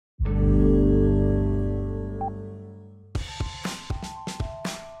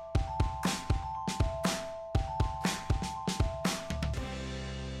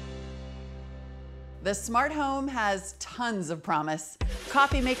The smart home has tons of promise.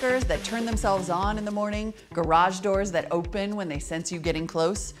 Coffee makers that turn themselves on in the morning, garage doors that open when they sense you getting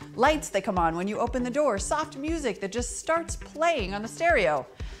close, lights that come on when you open the door, soft music that just starts playing on the stereo.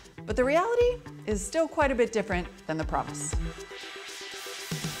 But the reality is still quite a bit different than the promise.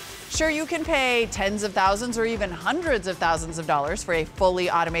 Sure, you can pay tens of thousands or even hundreds of thousands of dollars for a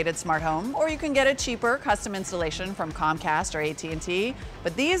fully automated smart home, or you can get a cheaper custom installation from Comcast or at&t.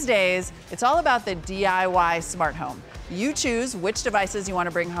 But these days, it's all about the DIY smart home. You choose which devices you want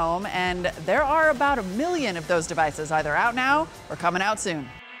to bring home, and there are about 1 million of those devices either out now or coming out soon.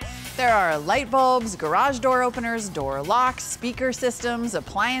 There are light bulbs, garage door openers, door locks, speaker systems,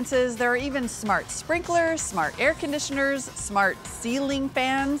 appliances. There are even smart sprinklers, smart air conditioners, smart ceiling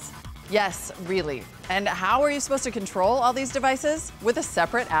fans. Yes, really. And how are you supposed to control all these devices? With a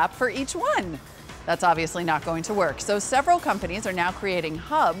separate app for each one. That's obviously not going to work. So several companies are now creating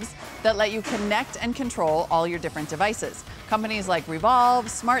hubs that let you connect and control all your different devices. Companies like Revolve,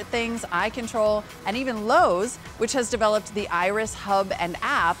 SmartThings, iControl, and even Lowe's, which has developed the Iris Hub and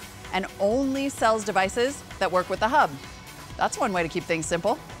app and only sells devices that work with the hub. That's one way to keep things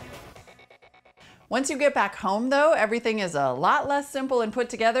simple. Once you get back home, though, everything is a lot less simple and put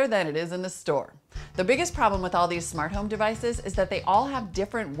together than it is in the store. The biggest problem with all these smart home devices is that they all have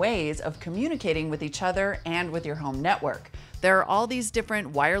different ways of communicating with each other and with your home network. There are all these different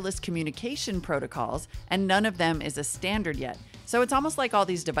wireless communication protocols, and none of them is a standard yet. So it's almost like all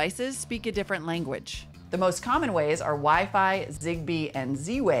these devices speak a different language. The most common ways are Wi-Fi, Zigbee, and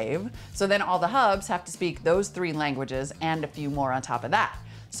Z-Wave. So then all the hubs have to speak those 3 languages and a few more on top of that.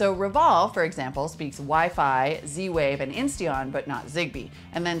 So Revolve, for example, speaks Wi-Fi, Z-Wave, and Insteon, but not Zigbee.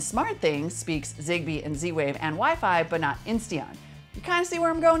 And then SmartThings speaks Zigbee and Z-Wave and Wi-Fi, but not Insteon. You kind of see where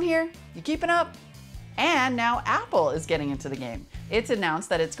I'm going here? You keeping up? And now Apple is getting into the game. It's announced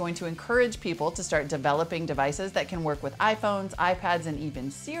that it's going to encourage people to start developing devices that can work with iPhones, iPads, and even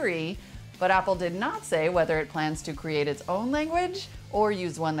Siri. But Apple did not say whether it plans to create its own language or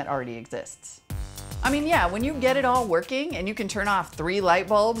use one that already exists. I mean, yeah, when you get it all working and you can turn off 3 light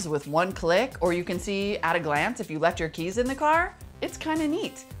bulbs with 1 click, or you can see at a glance if you left your keys in the car, it's kind of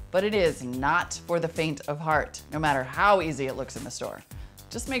neat. But it is not for the faint of heart, no matter how easy it looks in the store.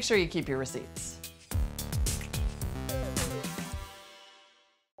 Just make sure you keep your receipts.